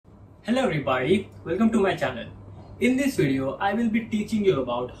Hello everybody, welcome to my channel. In this video, I will be teaching you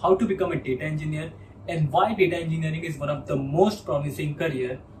about how to become a data engineer and why data engineering is one of the most promising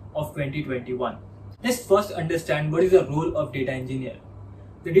career of 2021. Let's first understand what is the role of data engineer.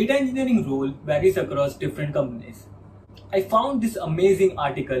 The data engineering role varies across different companies. I found this amazing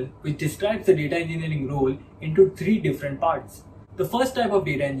article which describes the data engineering role into three different parts. The first type of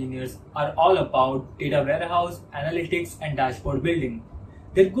data engineers are all about data warehouse, analytics and dashboard building.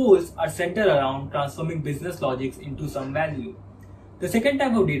 Their goals are centered around transforming business logics into some value. The second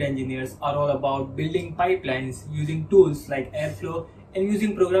type of data engineers are all about building pipelines using tools like Airflow and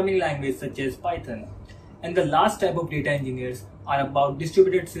using programming language such as Python. And the last type of data engineers are about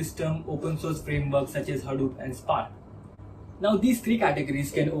distributed system, open source frameworks such as Hadoop and Spark. Now these three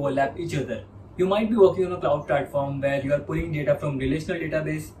categories can overlap each other. You might be working on a cloud platform where you are pulling data from relational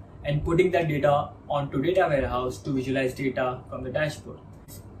database and putting that data onto data warehouse to visualize data from the dashboard.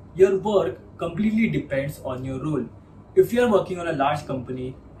 Your work completely depends on your role. If you are working on a large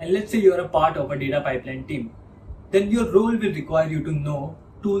company and let's say you are a part of a data pipeline team, then your role will require you to know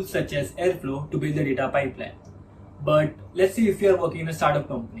tools such as Airflow to build the data pipeline. But let's say if you are working in a startup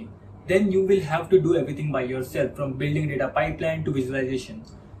company, then you will have to do everything by yourself from building data pipeline to visualization.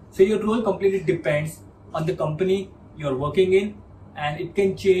 So your role completely depends on the company you are working in, and it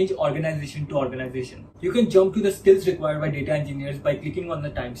can change organization to organization. You can jump to the skills required by data engineers by clicking on the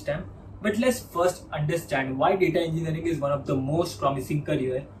timestamp, but let's first understand why data engineering is one of the most promising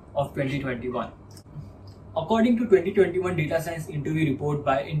career of 2021. According to 2021 data science interview report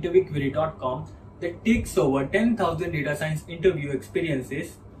by interviewquery.com that takes over 10,000 data science interview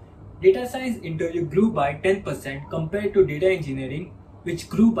experiences, data science interview grew by 10% compared to data engineering, which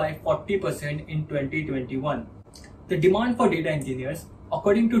grew by 40% in 2021. The demand for data engineers,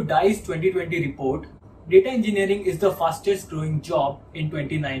 according to DICE 2020 report, data engineering is the fastest growing job in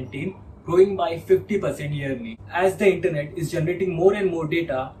 2019, growing by 50% yearly. As the internet is generating more and more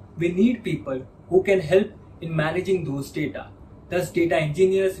data, we need people who can help in managing those data. Thus, data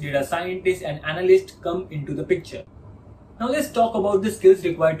engineers, data scientists and analysts come into the picture. Now let's talk about the skills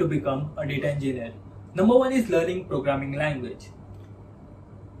required to become a data engineer. Number one is learning programming language.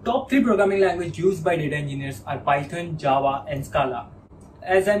 Top 3 programming languages used by data engineers are Python, Java and Scala.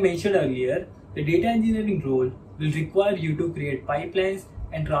 As I mentioned earlier, the data engineering role will require you to create pipelines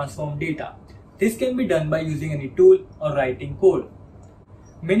and transform data. This can be done by using any tool or writing code.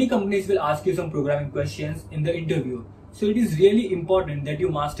 Many companies will ask you some programming questions in the interview, so it is really important that you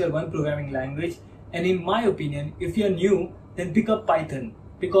master one programming language, and in my opinion, if you are new, then pick up Python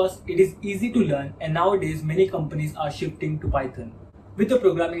because it is easy to learn and nowadays many companies are shifting to Python. With the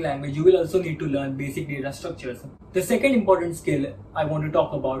programming language, you will also need to learn basic data structures. The second important skill I want to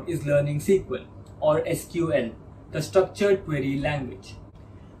talk about is learning SQL or SQL, the structured query language.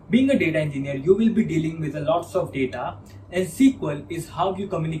 Being a data engineer, you will be dealing with lots of data, and SQL is how you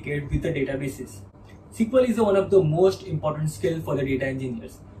communicate with the databases. SQL is one of the most important skills for the data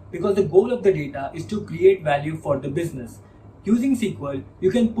engineers because the goal of the data is to create value for the business. Using SQL,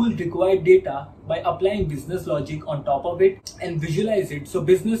 you can pull required data by applying business logic on top of it and visualize it so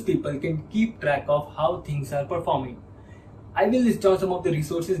business people can keep track of how things are performing. I will list down some of the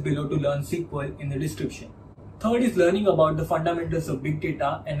resources below to learn SQL in the description. Third is learning about the fundamentals of big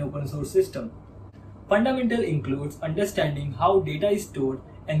data and open source system. Fundamental includes understanding how data is stored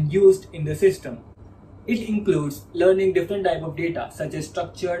and used in the system. It includes learning different types of data such as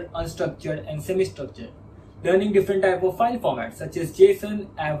structured, unstructured and semi-structured. Learning different type of file formats such as JSON,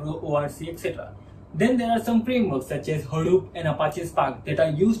 Avro, ORC, etc. Then there are some frameworks such as Hadoop and Apache Spark that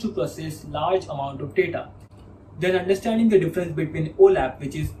are used to process large amount of data. Then understanding the difference between OLAP,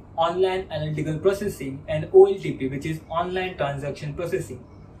 which is online analytical processing, and OLTP, which is online transaction processing.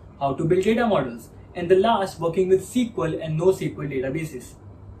 How to build data models. And the last, working with SQL and NoSQL databases.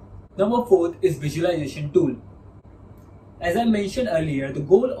 Number 4 is visualization tool. As I mentioned earlier, the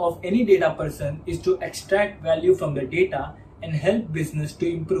goal of any data person is to extract value from the data and help business to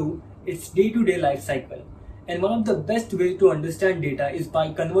improve its day-to-day life cycle. And one of the best ways to understand data is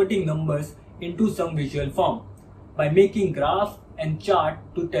by converting numbers into some visual form, by making graph and chart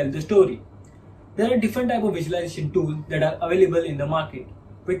to tell the story. There are different types of visualization tools that are available in the market: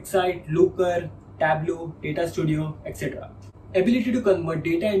 QuickSight, Looker, Tableau, Data Studio, etc. Ability to convert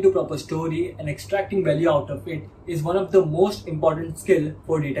data into proper story and extracting value out of it is one of the most important skills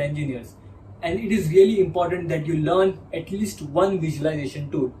for data engineers. And it is really important that you learn at least one visualization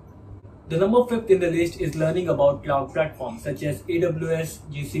tool. The number 5th in the list is learning about cloud platforms such as AWS,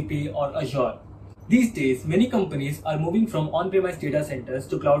 GCP or Azure. These days, many companies are moving from on-premise data centers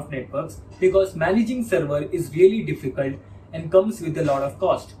to cloud networks because managing server is really difficult and comes with a lot of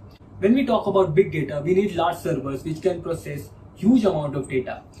cost. When we talk about big data, we need large servers which can process huge amount of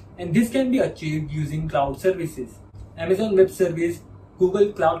data, and this can be achieved using cloud services. Amazon Web Service,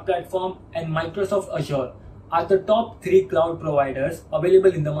 Google Cloud Platform, and Microsoft Azure are the top 3 cloud providers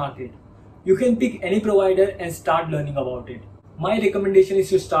available in the market. You can pick any provider and start learning about it. My recommendation is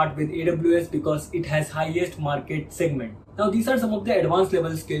to start with AWS because it has highest market segment. Now these are some of the advanced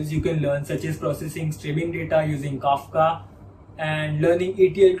level skills you can learn, such as processing streaming data using Kafka and learning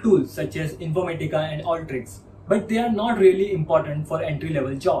ETL tools such as Informatica and Alteryx. But they are not really important for entry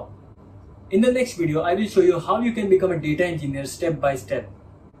level job. In the next video, I will show you how you can become a data engineer step by step.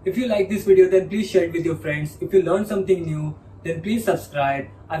 If you like this video, then please share it with your friends. If you learned something new, then please subscribe.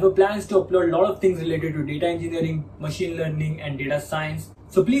 I have plans to upload a lot of things related to data engineering, machine learning and data science.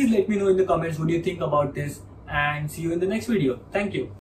 So please let me know in the comments what you think about this, and see you in the next video. Thank you.